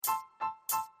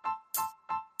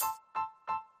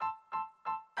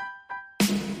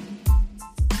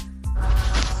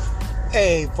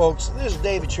Hey folks, this is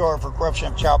David Shore for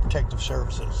Corruption Child Protective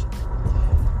Services.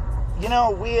 You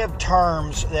know, we have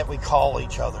terms that we call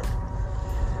each other.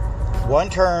 One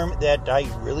term that I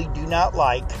really do not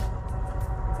like,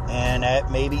 and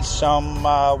that maybe some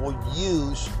will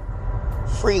use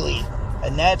freely,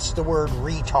 and that's the word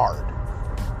retard.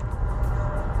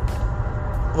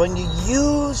 When you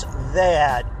use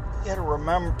that, you got to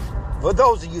remember, for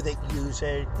those of you that use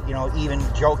it, even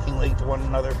jokingly to one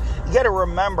another, you got to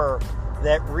remember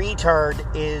that retard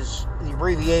is the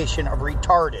abbreviation of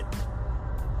retarded.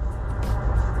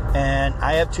 And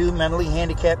I have 2 mentally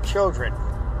handicapped children.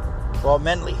 Well,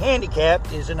 mentally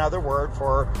handicapped is another word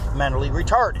for mentally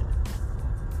retarded.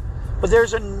 But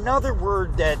there's another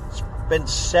word that's been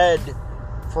said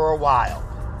for a while.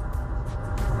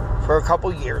 For a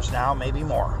couple years now, maybe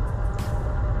more.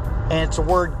 And it's the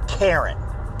word Karen.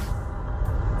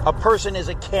 A person is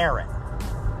a Karen.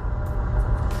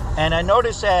 And I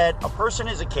noticed that a person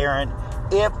is a Karen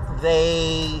if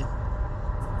they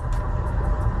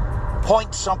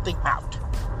point something out.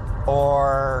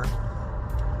 Or,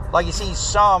 like you see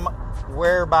some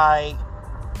whereby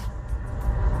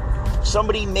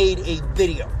somebody made a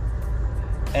video.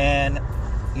 And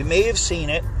you may have seen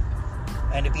it.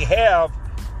 And if you have,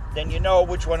 then you know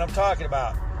which one I'm talking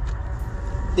about.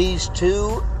 These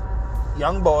 2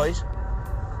 young boys,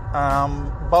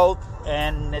 both,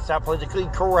 and it's not politically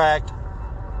correct,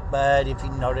 but if you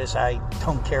notice, I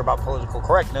don't care about political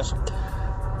correctness.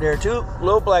 There are 2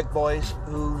 little black boys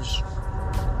who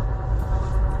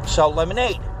sell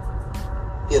lemonade.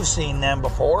 You've seen them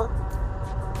before.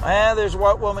 And there's a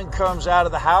white woman comes out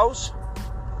of the house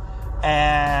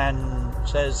and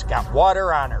says, got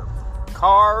water on her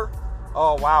car.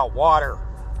 Oh, wow, water.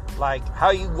 Like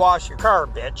how you wash your car,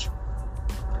 bitch.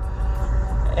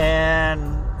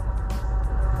 And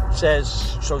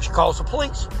says, so she calls the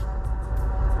police.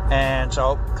 And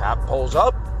so cop pulls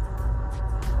up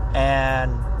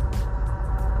and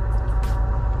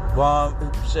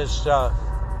says,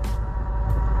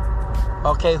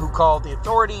 okay, who called the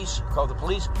authorities? Who called the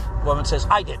police? The woman says,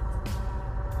 I did.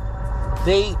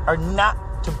 They are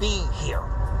not to be here.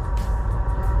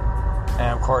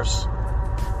 And of course,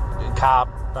 the cop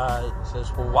says,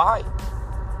 well, why?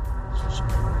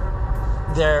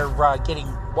 They're getting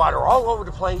water all over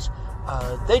the place.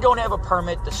 They don't have a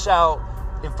permit to sell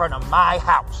in front of my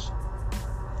house.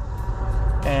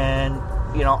 And,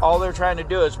 all they're trying to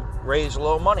do is raise a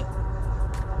little money.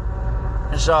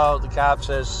 And so the cop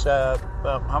says,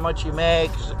 well, how much you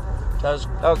make? Says,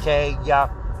 okay, yeah.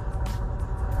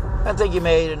 I think you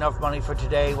made enough money for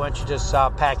today. Why don't you just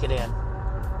pack it in?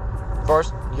 Of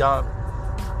course,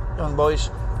 young boys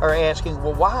are asking,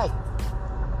 well, why?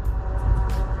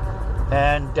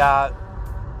 And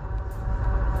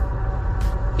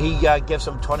he gives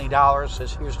them $20,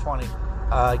 says, here's 20.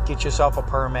 Get yourself a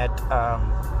permit.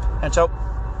 And so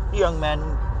the young men,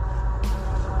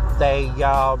 they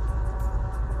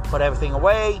put everything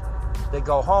away. They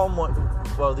go home.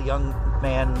 Well, the young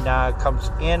man comes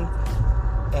in,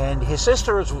 and his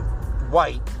sister is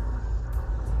white.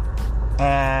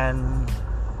 And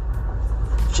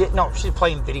she's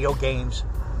playing video games.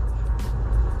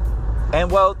 And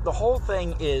well, the whole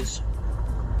thing is,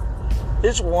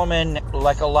 this woman,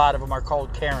 like a lot of them, are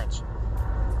called Karens.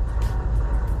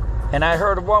 And I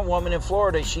heard of one woman in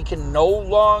Florida, she can no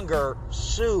longer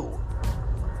sue.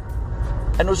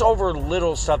 And it was over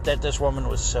little stuff that this woman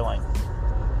was suing.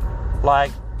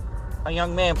 Like a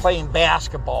young man playing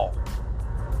basketball.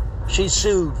 She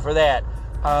sued for that.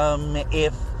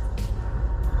 If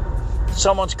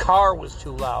someone's car was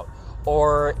too loud,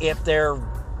 or if their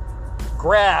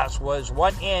grass was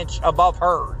 1 inch above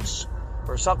hers,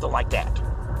 or something like that.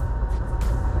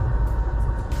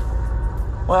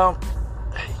 Well,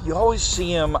 you always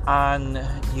see them on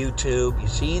YouTube. You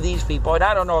see these people, and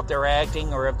I don't know if they're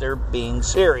acting or if they're being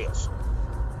serious.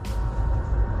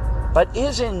 But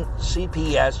isn't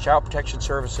CPS, Child Protection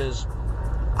Services,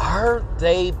 are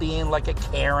they being like a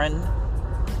Karen?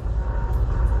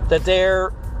 That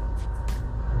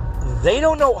they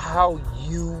don't know how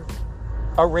you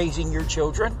are raising your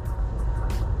children,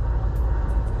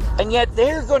 and yet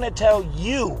they're going to tell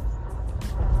you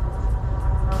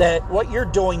that what you're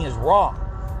doing is wrong.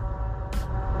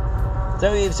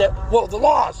 Some of you say, well, the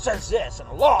law says this and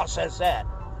the law says that.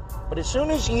 But as soon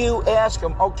as you ask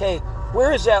them, okay,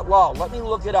 where is that law? Let me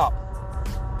look it up.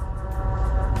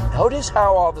 Notice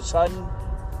how all of a sudden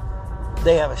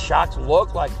they have a shocked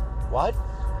look like, what?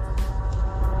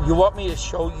 You want me to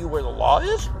show you where the law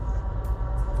is?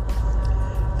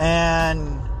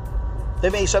 And they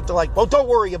may say something like, well, don't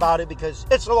worry about it because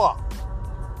it's the law.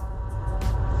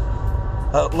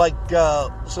 Like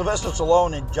Sylvester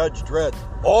Stallone and Judge Dredd.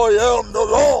 I am the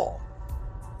law.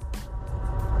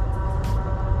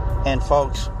 And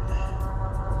folks,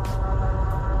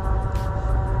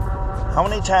 how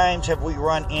many times have we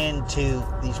run into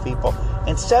these people?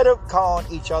 Instead of calling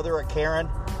each other a Karen,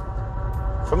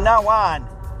 from now on,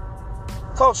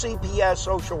 call CPS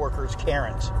social workers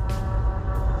Karens.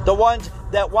 The ones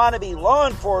that want to be law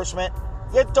enforcement,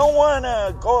 yet don't want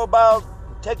to go about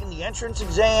taking the entrance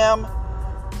exam,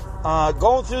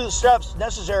 going through the steps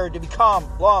necessary to become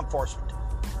law enforcement.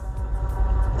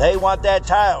 They want that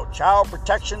title, Child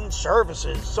Protection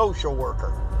Services Social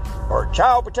Worker, or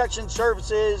Child Protection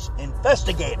Services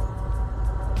Investigator,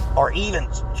 or even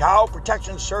Child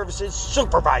Protection Services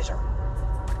Supervisor.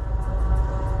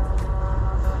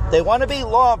 They want to be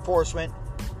law enforcement,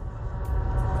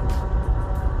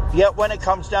 yet when it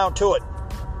comes down to it,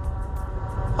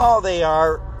 all they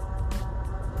are,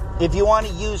 if you want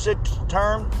to use the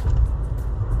term,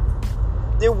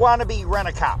 they want to be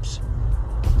rent-a-cops.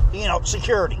 You know,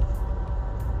 security.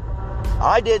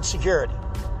 I did security.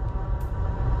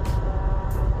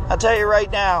 I'll tell you right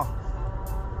now,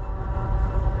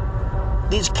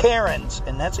 these Karens,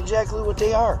 and that's exactly what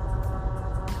they are.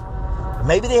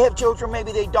 Maybe they have children,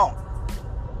 maybe they don't.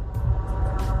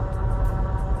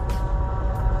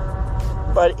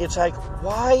 But it's like,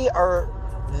 why are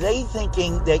they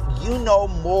thinking that you know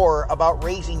more about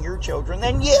raising your children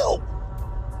than you?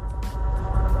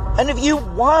 And if you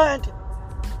want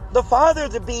the father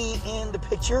to be in the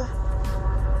picture,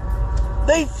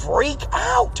 they freak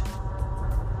out.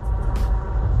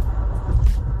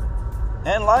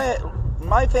 And like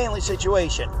my family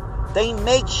situation, they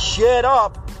make shit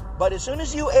up, but as soon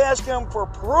as you ask them for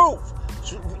proof,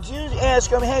 you ask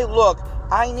them, hey, look,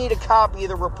 I need a copy of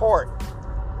the report.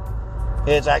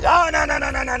 It's like, oh, no.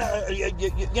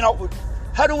 You know,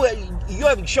 how do you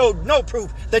haven't showed no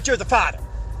proof that you're the father.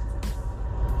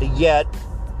 Yet,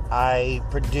 I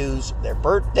produce their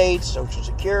birth date, social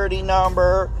security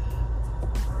number.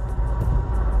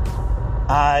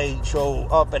 I show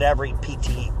up at every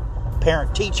PT,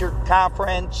 parent-teacher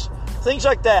conference, things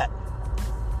like that.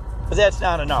 But that's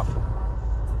not enough.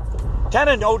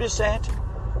 Kind of notice that.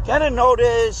 Kind of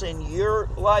notice in your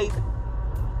life.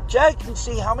 Check and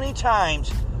see how many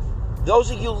times those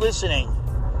of you listening,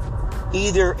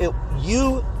 either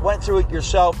you went through it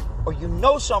yourself or you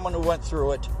know someone who went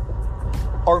through it,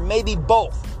 or maybe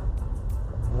both,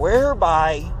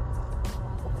 whereby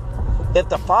if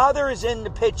the father is in the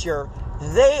picture,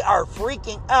 they are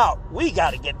freaking out. We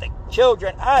got to get the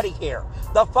children out of here.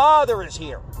 The father is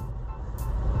here.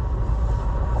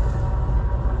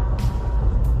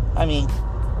 I mean,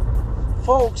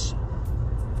 folks,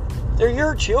 they're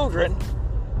your children.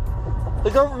 The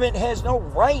government has no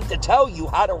right to tell you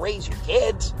how to raise your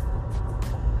kids.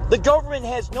 The government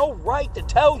has no right to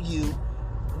tell you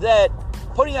that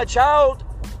putting a child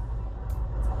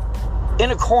in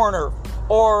a corner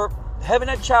or having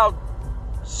a child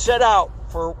set out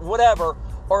for whatever,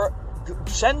 or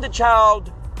send the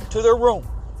child to their room.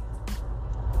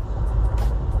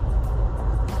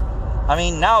 I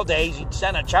mean, nowadays, you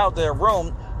send a child to their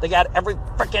room, they got every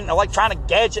freaking electronic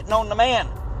gadget known to man.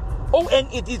 Oh, and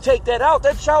if you take that out,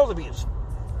 that's child abuse.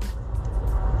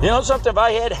 You know something? If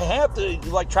I had half the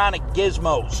electronic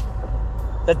gizmos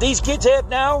that these kids have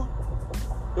now,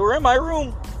 who were in my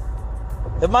room,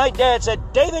 if my dad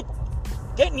said, David,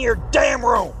 get in your damn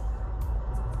room,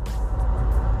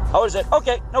 I would have said,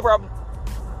 okay, no problem.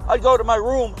 I'd go to my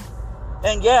room,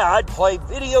 and yeah, I'd play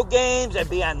video games,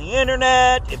 I'd be on the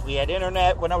internet, if we had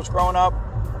internet when I was growing up.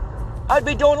 I'd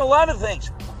be doing a lot of things.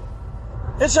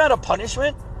 It's not a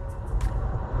punishment.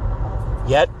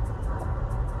 Yet,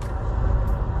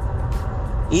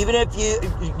 even if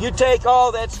you take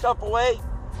all that stuff away,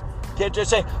 kids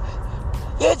just say,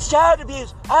 it's child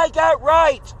abuse, I got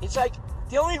rights. It's like,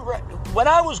 when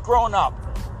I was growing up,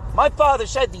 my father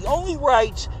said the only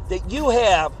rights that you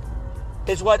have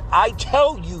is what I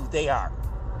tell you they are.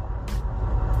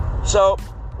 So,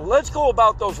 let's go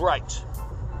about those rights.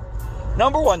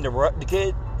 Number one,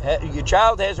 your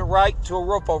child has a right to a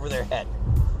roof over their head.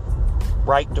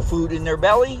 Right to food in their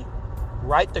belly.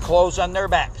 Right to clothes on their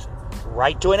backs.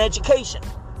 Right to an education.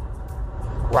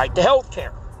 Right to health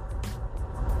care.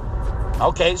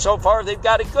 Okay, so far they've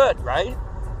got it good, right?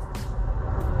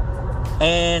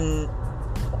 And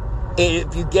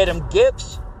if you get them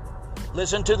gifts,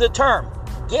 listen to the term,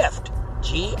 gift,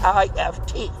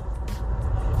 G-I-F-T.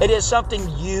 It is something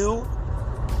you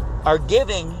are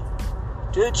giving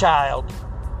to a child.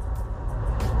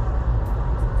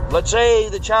 Let's say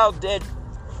the child did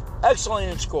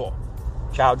excellent in school.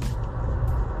 Child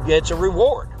gets a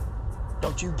reward.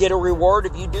 Don't you get a reward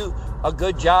if you do a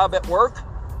good job at work?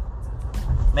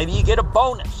 Maybe you get a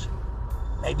bonus.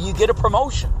 Maybe you get a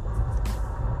promotion.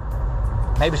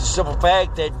 Maybe it's the simple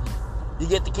fact that you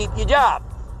get to keep your job.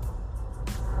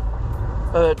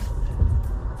 But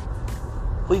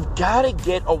we've got to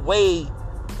get away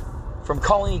from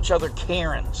calling each other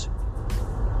Karens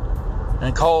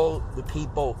and call the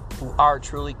people who are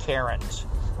truly Karens,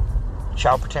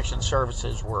 Child Protection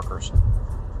Services workers,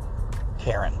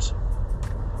 Karens.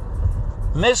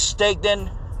 Miss Stegden,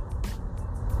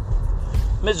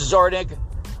 Mrs. Zornick,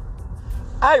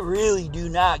 I really do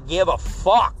not give a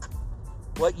fuck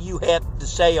what you have to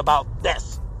say about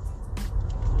this.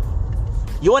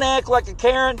 You want to act like a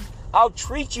Karen? I'll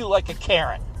treat you like a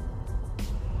Karen.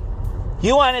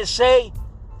 You want to say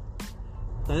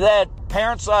that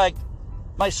parents like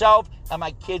myself and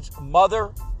my kid's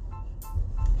mother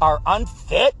are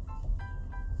unfit?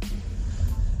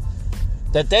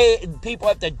 That people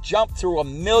have to jump through a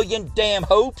million damn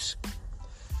hoops?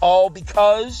 All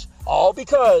because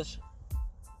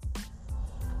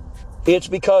it's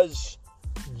because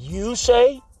you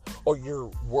say, or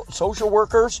your social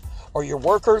workers or your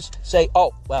workers say,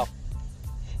 oh, well,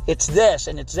 it's this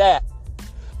and it's that.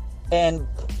 And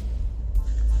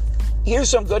here's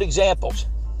some good examples.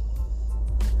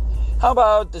 How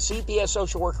about the CPS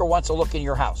social worker wants to look in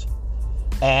your house?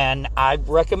 And I've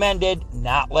recommended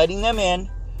not letting them in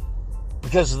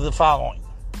because of the following.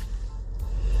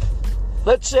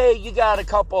 Let's say you got a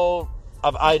couple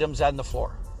of items on the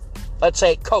floor. Let's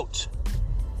say coats.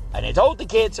 And they told the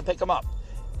kids to pick them up.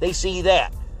 They see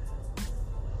that.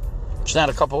 It's not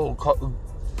a couple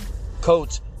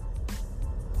coats.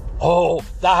 Oh,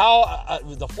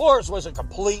 the floors was a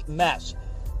complete mess.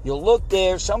 You look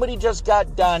there, somebody just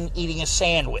got done eating a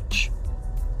sandwich.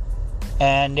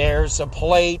 And there's a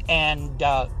plate and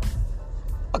a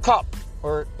cup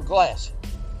or a glass.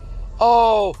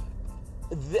 Oh,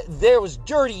 there was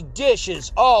dirty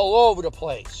dishes all over the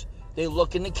place. They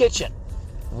look in the kitchen.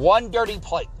 One dirty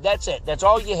plate. That's it. That's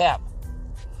all you have.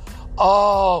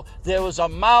 Oh, there was a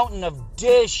mountain of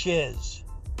dishes.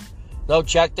 They'll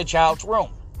check the child's room.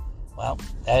 Well,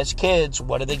 as kids,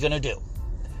 what are they going to do?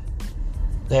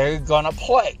 They're going to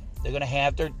play. They're going to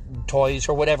have their toys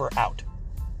or whatever out.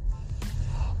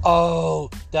 Oh,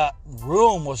 that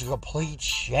room was a complete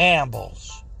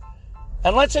shambles.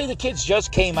 And let's say the kids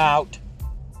just came out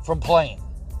from playing.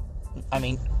 I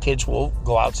mean, kids will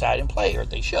go outside and play, or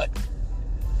they should.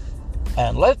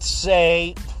 And let's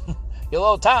say your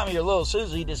little Tommy or little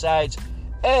Susie decides,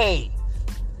 hey,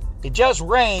 it just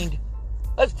rained.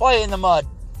 Let's play in the mud.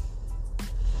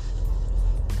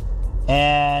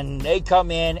 And they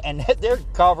come in and they're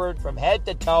covered from head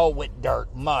to toe with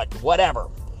dirt, mud, whatever.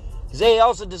 Because they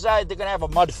also decide they're going to have a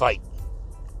mud fight.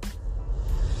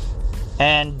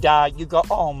 And you go,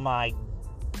 oh my.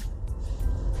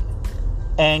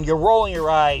 And you're rolling your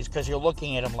eyes because you're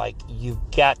looking at them like, you've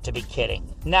got to be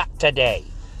kidding. Not today.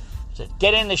 Says,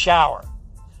 get in the shower.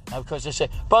 And of course they say,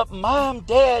 but Mom,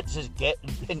 Dad, says,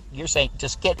 and you're saying,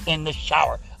 just get in the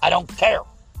shower. I don't care.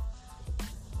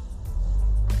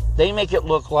 They make it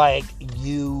look like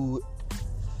you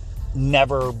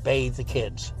never bathe the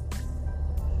kids.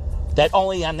 That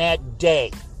only on that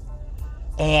day.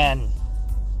 And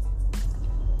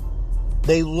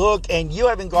they look, and you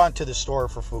haven't gone to the store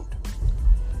for food.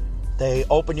 They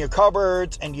open your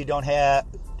cupboards and you don't have,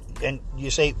 and you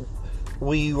say,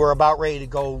 we were about ready to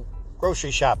go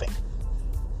grocery shopping.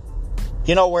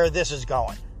 You know where this is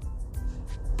going.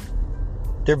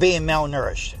 They're being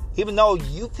malnourished. Even though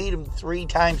you feed them 3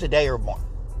 times a day or more.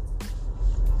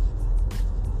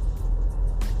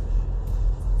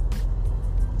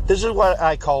 This is what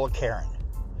I call a Karen.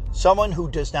 Someone who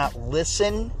does not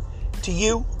listen to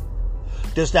you,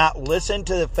 does not listen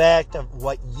to the fact of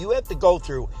what you have to go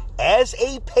through as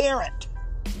a parent,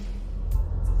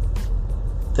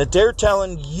 that they're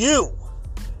telling you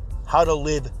how to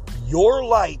live your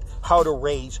life, how to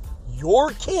raise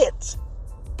your kids.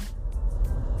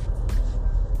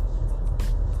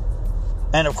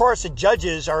 And of course, the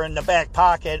judges are in the back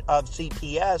pocket of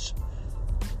CPS.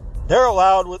 They're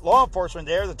allowed with law enforcement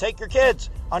there to take your kids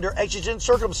under exigent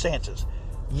circumstances.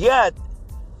 Yet,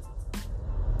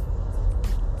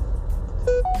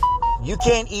 you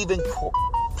can't even...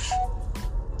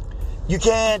 You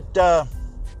can't tell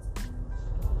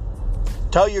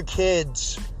your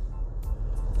kids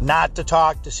not to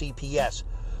talk to CPS.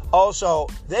 Also,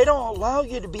 they don't allow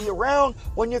you to be around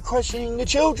when you're questioning the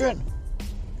children.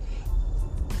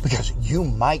 Because you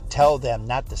might tell them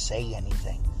not to say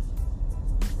anything.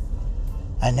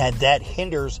 And that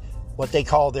hinders what they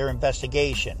call their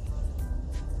investigation.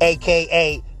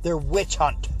 AKA their witch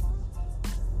hunt.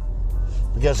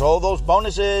 Because all those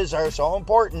bonuses are so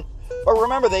important. But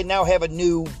remember, they now have a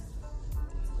new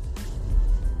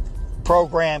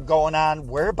program going on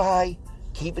whereby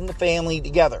keeping the family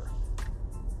together.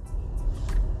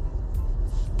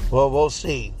 Well, we'll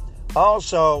see.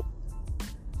 Also,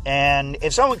 and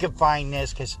if someone can find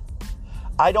this, because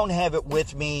I don't have it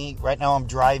with me right now, I'm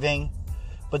driving,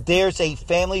 but there's a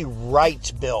family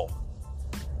rights bill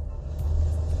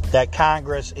that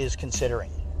Congress is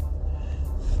considering.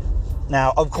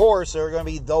 Now, of course, there are going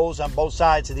to be those on both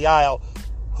sides of the aisle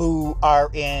who are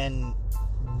in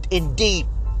deep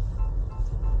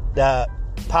the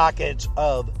pockets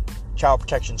of Child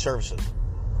Protection Services,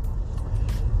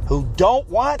 who don't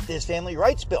want this family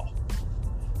rights bill.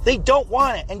 They don't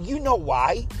want it. And you know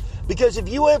why? Because if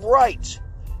you have rights,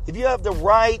 if you have the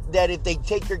right that if they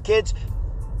take your kids,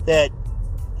 that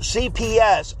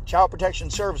CPS, Child Protection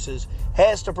Services,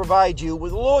 has to provide you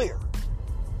with a lawyer.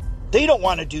 They don't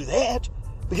want to do that,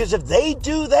 because if they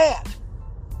do that,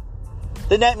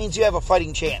 then that means you have a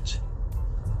fighting chance.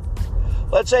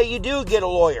 Let's say you do get a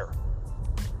lawyer.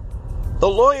 The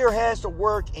lawyer has to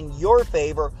work in your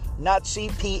favor, not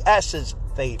CPS's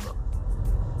favor.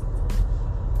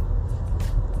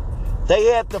 They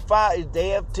have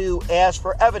to ask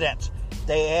for evidence.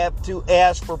 They have to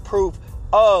ask for proof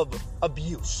of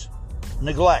abuse,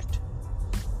 neglect.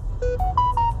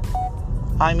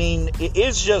 I mean, it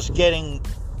is just getting...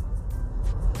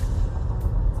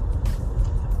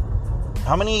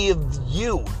 How many of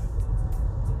you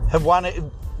have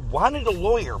wanted a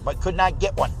lawyer but could not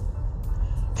get one?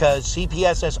 Because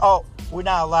CPS says, oh, we're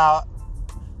not allowed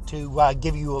to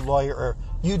give you a lawyer, or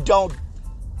you're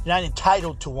not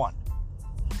entitled to one,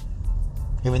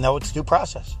 even though it's due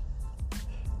process.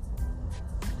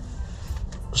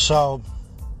 So,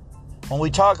 when we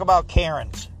talk about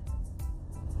Karens,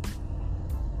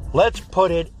 let's put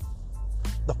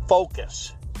the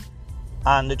focus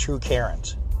on the true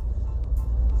Karens.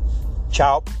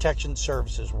 Child Protection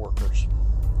Services workers,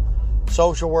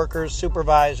 social workers,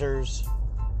 supervisors,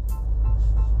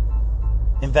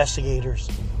 investigators.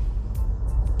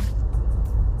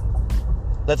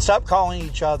 Let's stop calling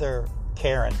each other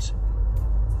Karens.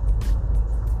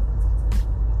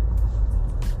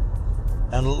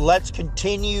 And let's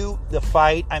continue the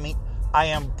fight. I mean, I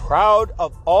am proud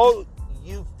of all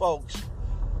you folks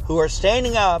who are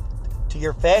standing up to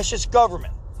your fascist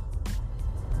government.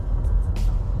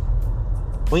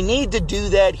 We need to do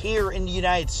that here in the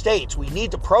United States. We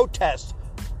need to protest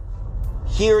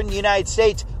here in the United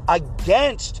States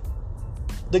against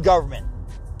the government.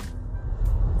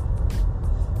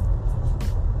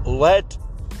 Let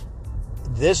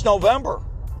this November,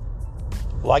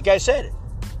 like I said,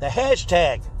 the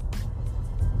hashtag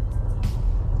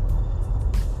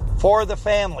for the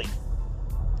family,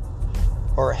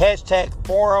 or hashtag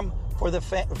forum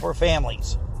for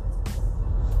families.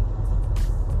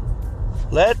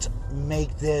 Let's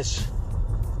make this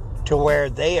to where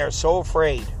they are so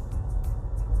afraid.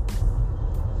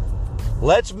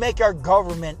 Let's make our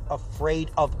government afraid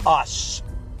of us.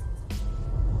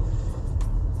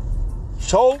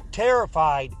 So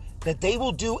terrified that they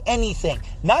will do anything,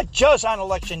 not just on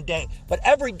election day, but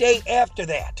every day after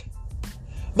that.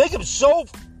 Make them so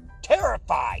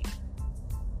terrified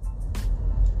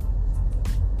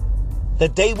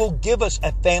that they will give us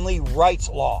a family rights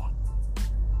law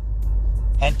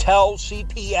and tell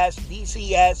CPS,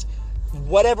 DCS,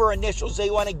 whatever initials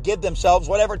they want to give themselves,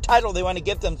 whatever title they want to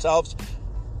give themselves,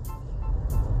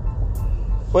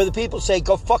 where the people say,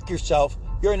 go fuck yourself,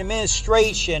 you're an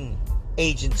administration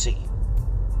agency.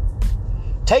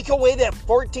 Take away that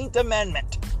 14th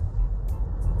Amendment,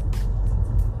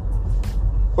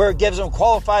 where it gives them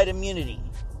qualified immunity.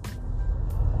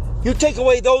 You take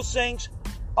away those things,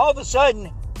 all of a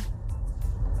sudden,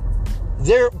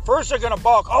 they're going to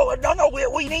balk. Oh, no,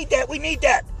 we need that, we need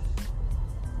that.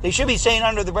 They should be saying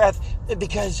under the breath,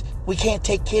 because we can't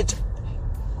take kids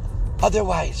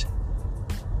otherwise.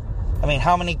 I mean,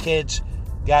 how many kids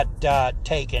got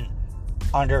taken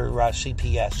under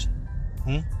CPS?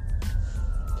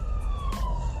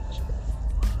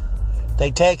 They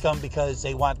take them because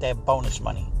they want that bonus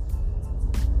money.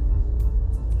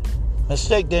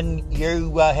 Mistake, then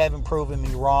you haven't proven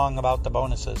me wrong about the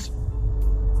bonuses.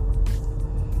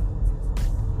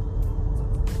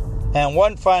 And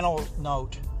one final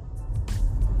note.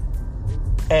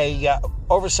 A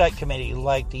oversight committee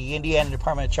like the Indiana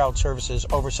Department of Child Services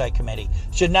Oversight Committee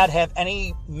should not have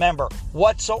any member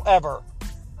whatsoever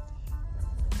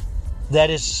that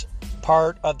is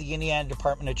part of the Indiana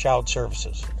Department of Child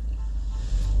Services.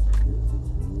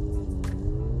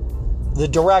 The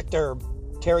director,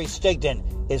 Terry Stigdon,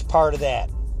 is part of that.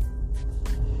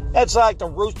 That's like the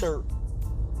rooster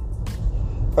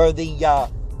or the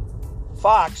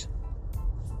fox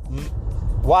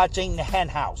watching the hen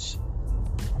house.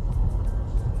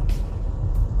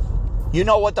 You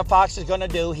know what the fox is going to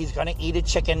do. He's going to eat a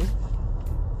chicken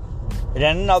and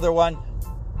then another one.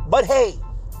 But hey,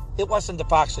 it wasn't the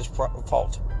fox's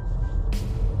fault.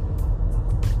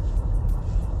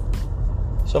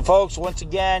 So folks, once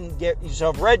again, get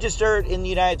yourself registered in the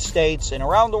United States and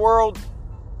around the world.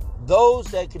 Those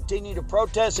that continue to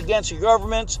protest against your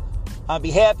governments on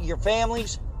behalf of your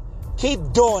families, keep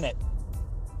doing it.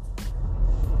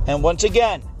 And once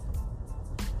again,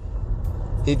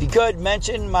 if you could,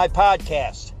 mention my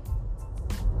podcast.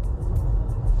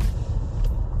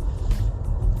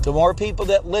 The more people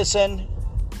that listen,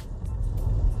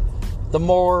 the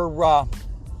more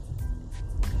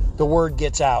the word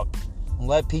gets out. And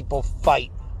let people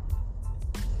fight.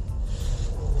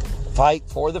 Fight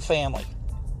for the family.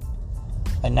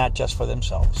 And not just for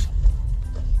themselves.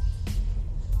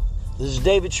 This is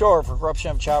David Shore for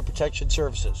Corruption of Child Protection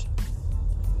Services.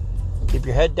 Keep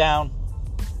your head down.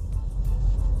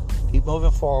 Keep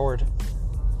moving forward.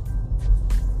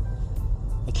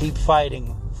 And keep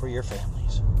fighting for your family.